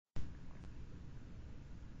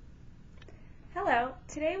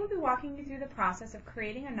Today we'll be walking you through the process of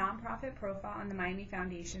creating a nonprofit profile on the Miami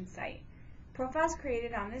Foundation site. Profiles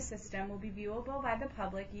created on this system will be viewable by the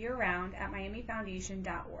public year-round at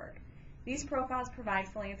miamifoundation.org. These profiles provide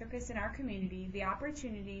philanthropists in our community the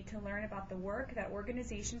opportunity to learn about the work that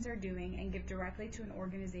organizations are doing and give directly to an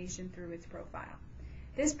organization through its profile.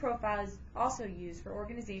 This profile is also used for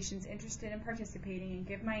organizations interested in participating in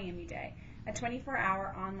Give Miami Day, a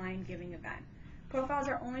 24-hour online giving event. Profiles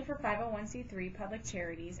are only for 501c3 public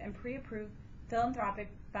charities and pre-approved philanthropic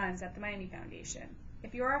funds at the Miami Foundation.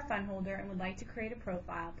 If you are a fund holder and would like to create a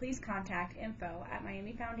profile, please contact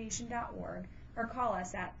info@miamifoundation.org or call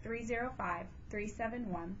us at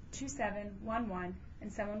 305-371-2711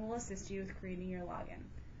 and someone will assist you with creating your login.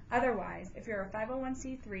 Otherwise, if you're a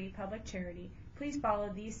 501c3 public charity, please follow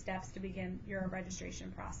these steps to begin your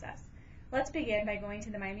registration process. Let's begin by going to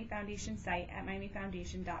the Miami Foundation site at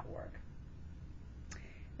miamifoundation.org.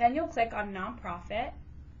 Then you'll click on Nonprofit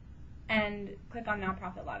and click on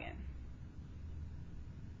Nonprofit Login.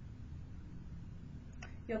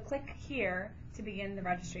 You'll click here to begin the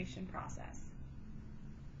registration process.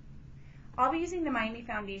 I'll be using the Miami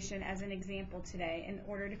Foundation as an example today in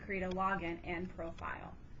order to create a login and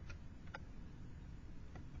profile.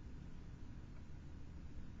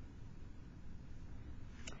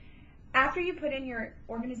 After you put in your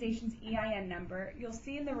organization's EIN number, you'll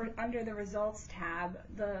see under the Results tab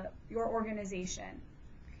your organization.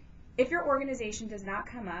 If your organization does not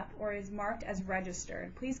come up or is marked as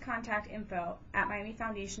registered, please contact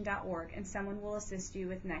info@miamifoundation.org and someone will assist you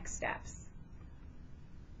with next steps.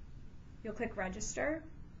 You'll click Register,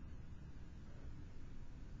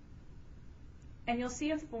 and you'll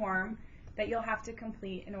see a form that you'll have to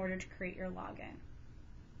complete in order to create your login.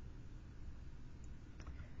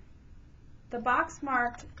 The box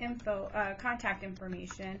marked contact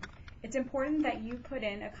information, it's important that you put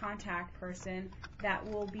in a contact person that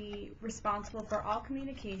will be responsible for all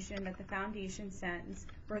communication that the Foundation sends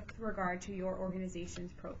with regard to your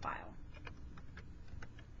organization's profile.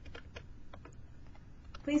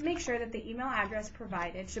 Please make sure that the email address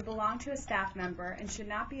provided should belong to a staff member and should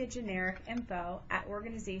not be a generic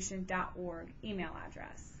info@organization.org email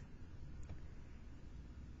address.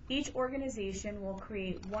 Each organization will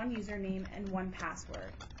create one username and one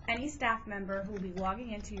password. Any staff member who will be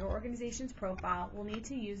logging into your organization's profile will need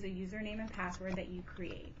to use the username and password that you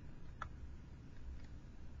create.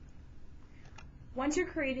 Once you're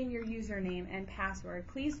creating your username and password,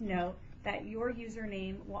 please note that your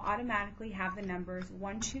username will automatically have the numbers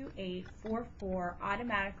 12844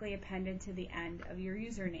 automatically appended to the end of your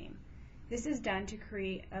username. This is done to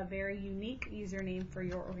create a very unique username for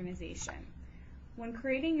your organization. When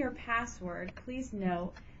creating your password, please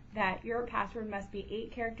note that your password must be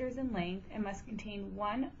 8 characters in length and must contain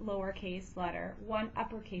 1 lowercase letter, 1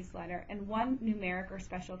 uppercase letter, and 1 numeric or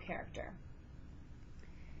special character.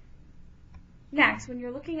 Next, when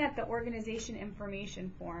you're looking at the organization information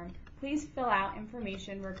form, please fill out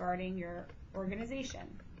information regarding your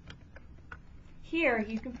organization. Here,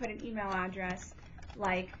 you can put an email address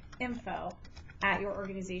like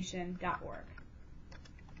info@yourorganization.org.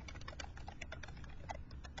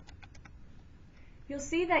 You'll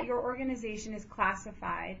see that your organization is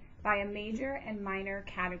classified by a major and minor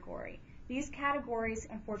category. These categories,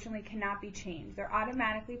 unfortunately, cannot be changed. They're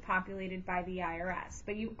automatically populated by the IRS,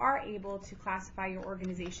 but you are able to classify your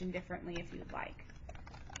organization differently if you'd like.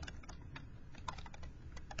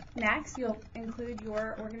 Next, you'll include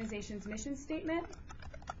your organization's mission statement,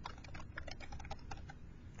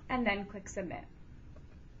 and then click Submit.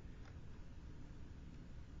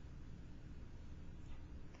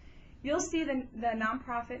 You'll see the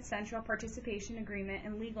Nonprofit Central Participation Agreement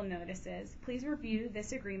and legal notices. Please review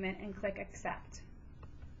this agreement and click Accept.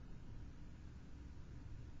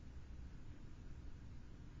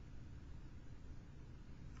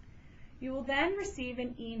 You will then receive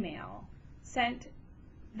an email sent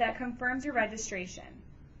that confirms your registration.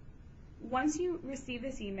 Once you receive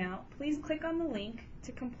this email, please click on the link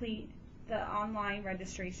to complete the online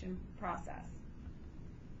registration process.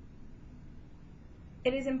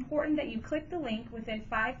 It is important that you click the link within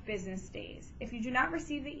 5 business days. If you do not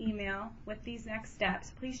receive the email with these next steps,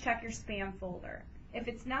 please check your spam folder. If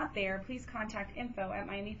it's not there, please contact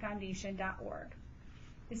info@miamifoundation.org.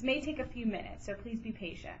 This may take a few minutes, so please be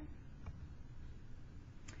patient.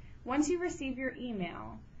 Once you receive your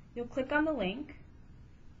email, you'll click on the link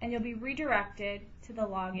and you'll be redirected to the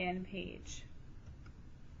login page.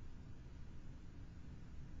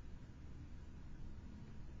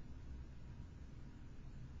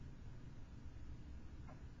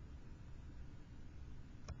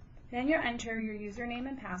 Then you'll enter your username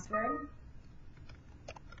and password.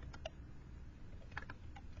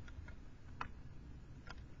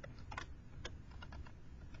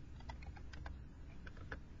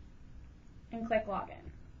 and click Login.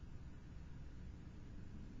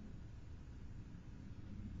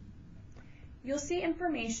 You'll see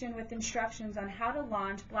information with instructions on how to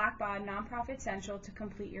launch Blackbaud Nonprofit Central to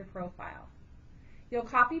complete your profile. You'll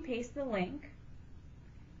copy-paste the link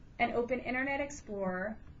and open Internet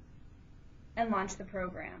Explorer and launch the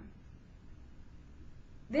program.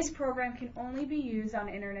 This program can only be used on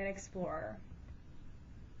Internet Explorer.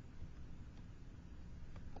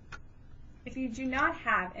 If you do not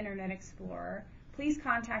have Internet Explorer, please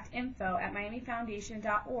contact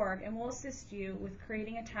info@miamifoundation.org and we'll assist you with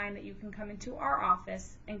creating a time that you can come into our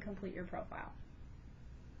office and complete your profile.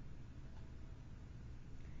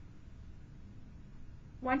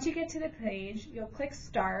 Once you get to the page, you'll click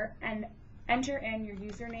Start and enter in your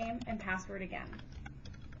username and password again.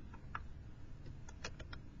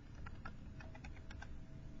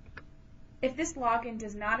 If this login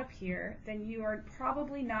does not appear, then you are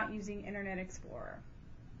probably not using Internet Explorer.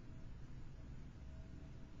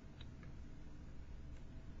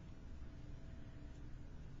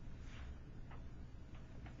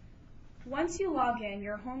 Once you log in,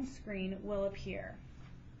 your home screen will appear.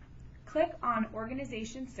 Click on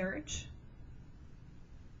Organization Search.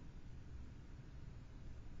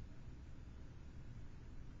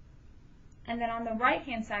 And then on the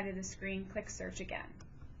right-hand side of the screen, click Search again.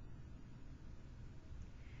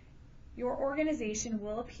 Your organization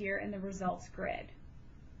will appear in the results grid.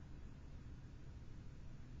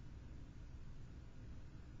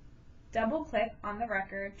 Double-click on the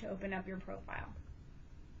record to open up your profile.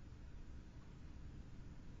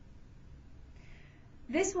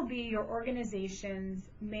 This will be your organization's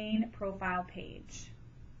main profile page.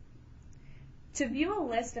 To view a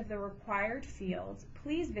list of the required fields,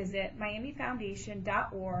 please visit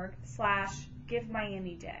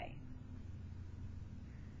miamifoundation.org/GiveMiamiDay.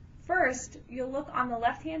 First, you'll look on the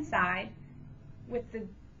left-hand side with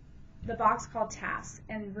the box called Tasks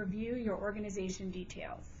and review your organization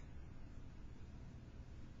details.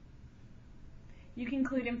 You can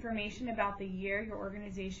include information about the year your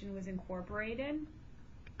organization was incorporated,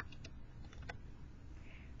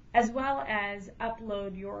 as well as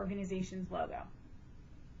upload your organization's logo.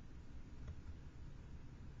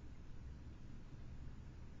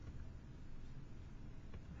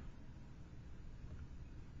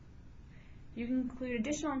 You can include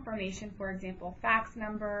additional information, for example, fax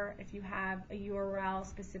number, if you have a URL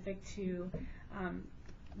specific to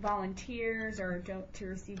volunteers or to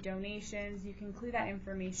receive donations, you can include that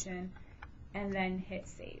information and then hit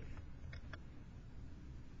Save.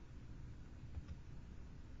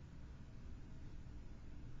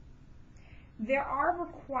 There are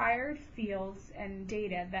required fields and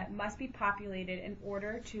data that must be populated in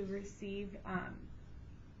order to receive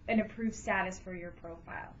an approved status for your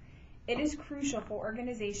profile. It is crucial for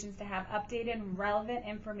organizations to have updated and relevant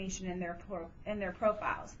information in their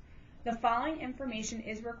profiles. The following information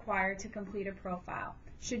is required to complete a profile.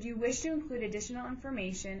 Should you wish to include additional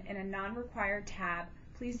information in a non-required tab,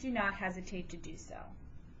 please do not hesitate to do so.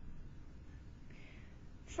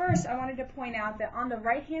 First, I wanted to point out that on the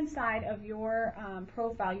right-hand side of your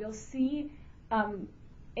profile, you'll see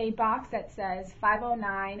a box that says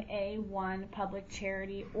 509A1 public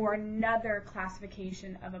charity or another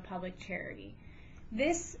classification of a public charity.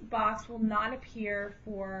 This box will not appear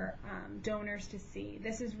for donors to see.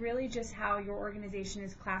 This is really just how your organization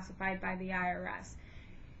is classified by the IRS.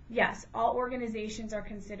 Yes, all organizations are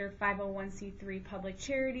considered 501c3 public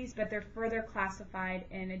charities, but they're further classified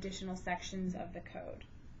in additional sections of the code.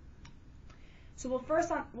 So we'll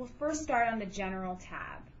first start on the General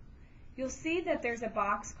tab. You'll see that there's a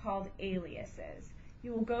box called Aliases.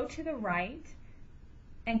 You will go to the right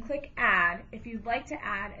and click Add if you'd like to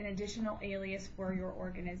add an additional alias for your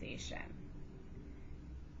organization.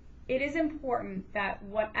 It is important that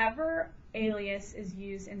whatever alias is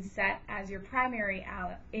used and set as your primary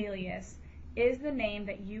alias is the name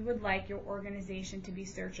that you would like your organization to be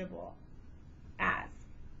searchable as.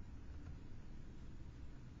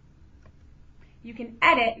 You can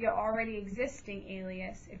edit your already existing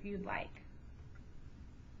alias if you'd like.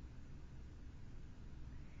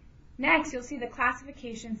 Next, you'll see the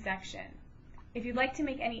classification section. If you'd like to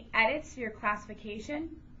make any edits to your classification,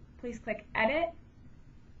 please click Edit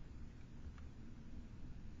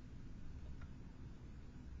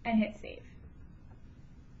and hit Save.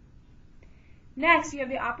 Next, you have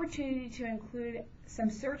the opportunity to include some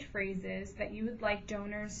search phrases that you would like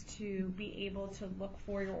donors to be able to look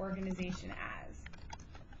for your organization as.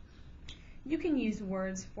 You can use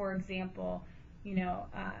words, for example,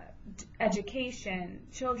 education,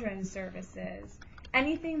 children's services,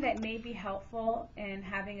 anything that may be helpful in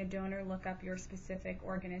having a donor look up your specific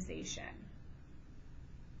organization.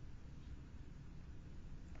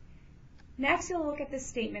 Next, you'll look at the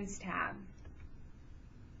Statements tab.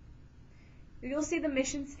 You'll see the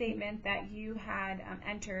mission statement that you had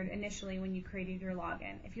entered initially when you created your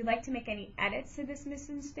login. If you'd like to make any edits to this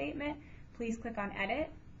mission statement, please click on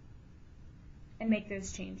Edit and make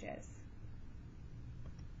those changes.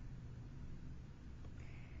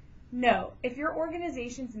 Note, if your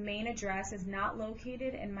organization's main address is not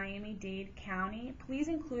located in Miami-Dade County, please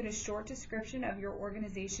include a short description of your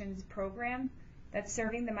organization's program that's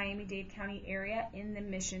serving the Miami-Dade County area in the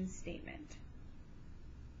mission statement.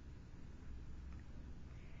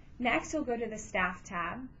 Next, you'll go to the Staff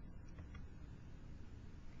tab,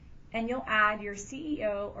 and you'll add your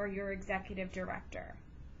CEO or your Executive Director.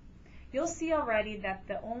 You'll see already that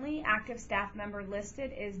the only active staff member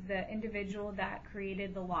listed is the individual that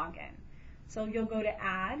created the login. So you'll go to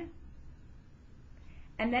Add,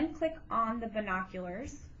 and then click on the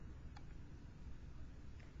binoculars.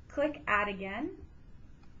 Click Add again,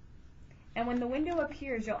 and when the window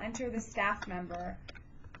appears, you'll enter the staff member.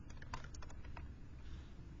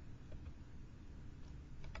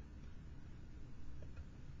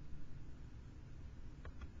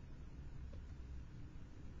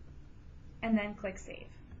 And then click Save.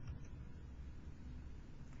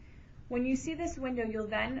 When you see this window, you'll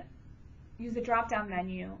then use the drop-down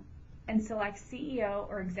menu and select CEO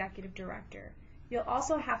or Executive Director. You'll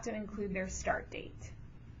also have to include their start date.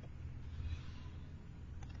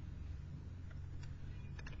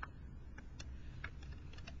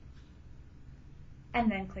 And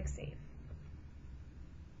then click Save.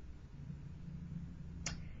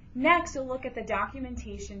 Next, you'll look at the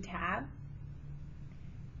Documentation tab.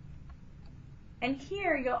 And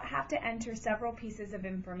here you'll have to enter several pieces of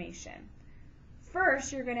information.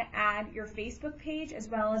 First, you're going to add your Facebook page as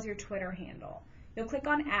well as your Twitter handle. You'll click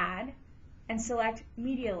on Add and select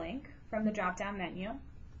Media Link from the drop-down menu.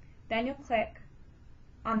 Then you'll click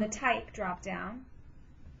on the Type drop-down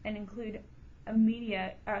and include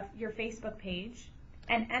your Facebook page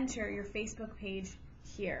and enter your Facebook page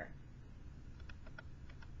here.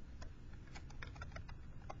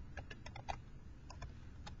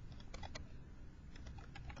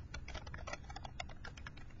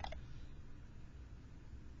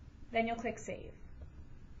 Then you'll click Save.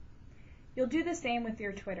 You'll do the same with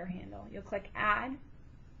your Twitter handle. You'll click Add,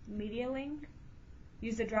 Media Link,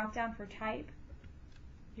 use the drop-down for Type,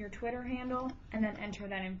 your Twitter handle, and then enter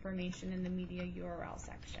that information in the Media URL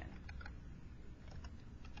section.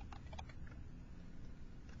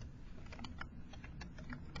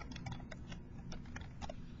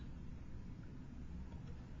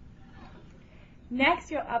 Next,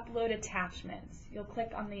 you'll upload attachments. You'll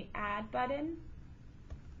click on the Add button,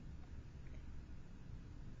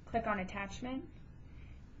 click on Attachment,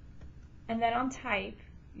 and then on Type,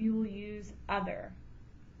 you will use Other.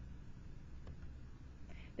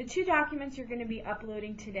 The two documents you're going to be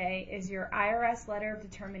uploading today is your IRS Letter of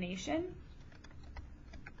Determination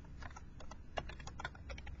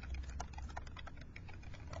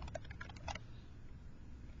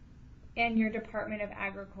and your Department of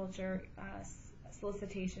Agriculture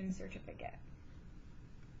solicitation certificate.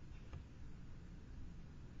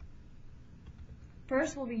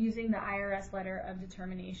 First, we'll be using the IRS Letter of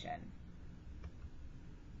Determination.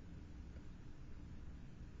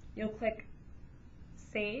 You'll click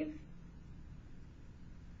Save,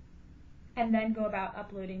 and then go about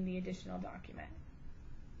uploading the additional document.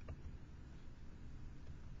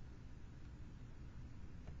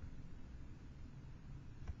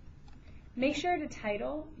 Make sure to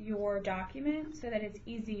title your document so that it's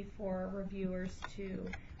easy for reviewers to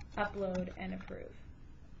upload and approve.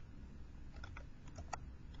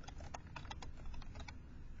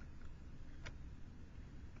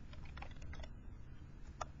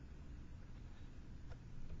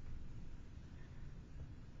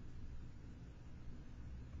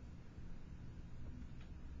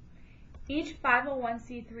 Each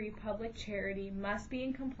 501c3 public charity must be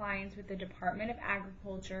in compliance with the Department of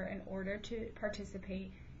Agriculture in order to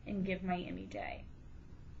participate in Give Miami Day.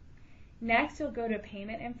 Next, you'll go to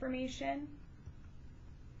Payment Information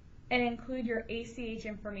and include your ACH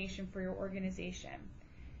information for your organization.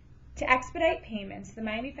 To expedite payments, the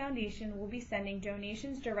Miami Foundation will be sending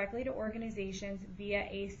donations directly to organizations via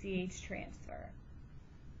ACH transfer.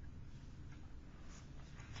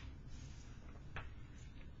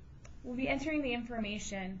 We'll be entering the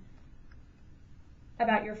information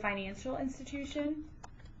about your financial institution,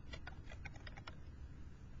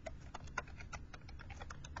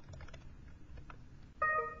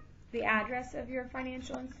 the address of your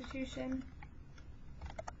financial institution,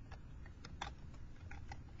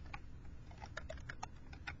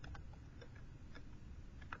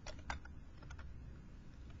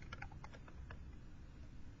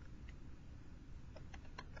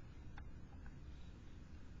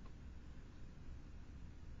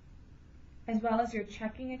 as well as your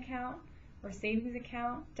checking account or savings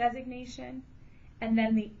account designation, and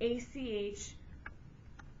then the ACH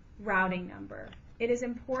routing number. It is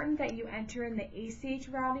important that you enter in the ACH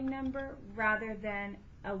routing number rather than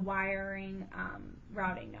a wiring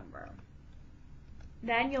routing number.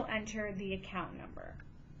 Then you'll enter the account number.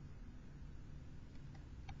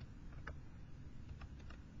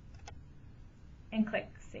 And click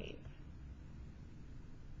Save.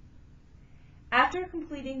 After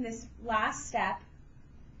completing this last step,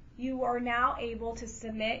 you are now able to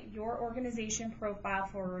submit your organization profile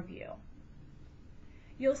for review.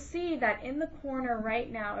 You'll see that in the corner right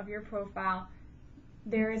now of your profile,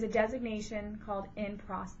 there is a designation called In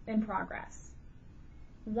Progress.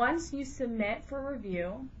 Once you submit for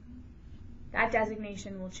review, that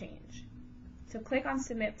designation will change. So click on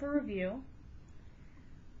Submit for Review.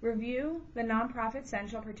 Review the Nonprofit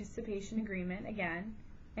Central Participation Agreement again,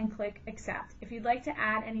 and click Accept. If you'd like to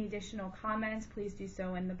add any additional comments, please do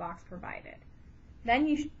so in the box provided. Then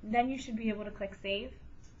you should be able to click Save.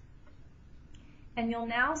 And you'll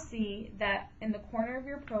now see that in the corner of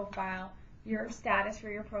your profile, your status for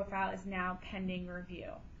your profile is now pending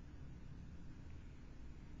review.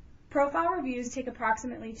 Profile reviews take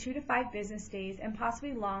approximately 2 to 5 business days and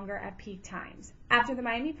possibly longer at peak times. After the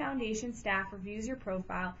Miami Foundation staff reviews your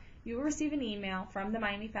profile, you will receive an email from the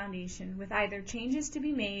Miami Foundation with either changes to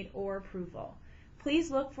be made or approval.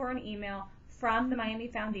 Please look for an email from the Miami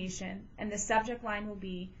Foundation, and the subject line will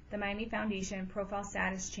be the Miami Foundation Profile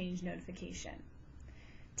Status Change Notification.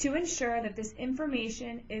 To ensure that this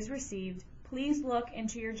information is received, please look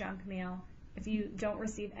into your junk mail if you don't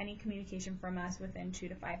receive any communication from us within 2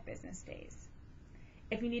 to 5 business days.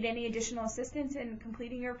 If you need any additional assistance in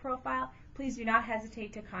completing your profile, please do not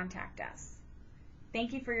hesitate to contact us.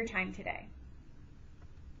 Thank you for your time today.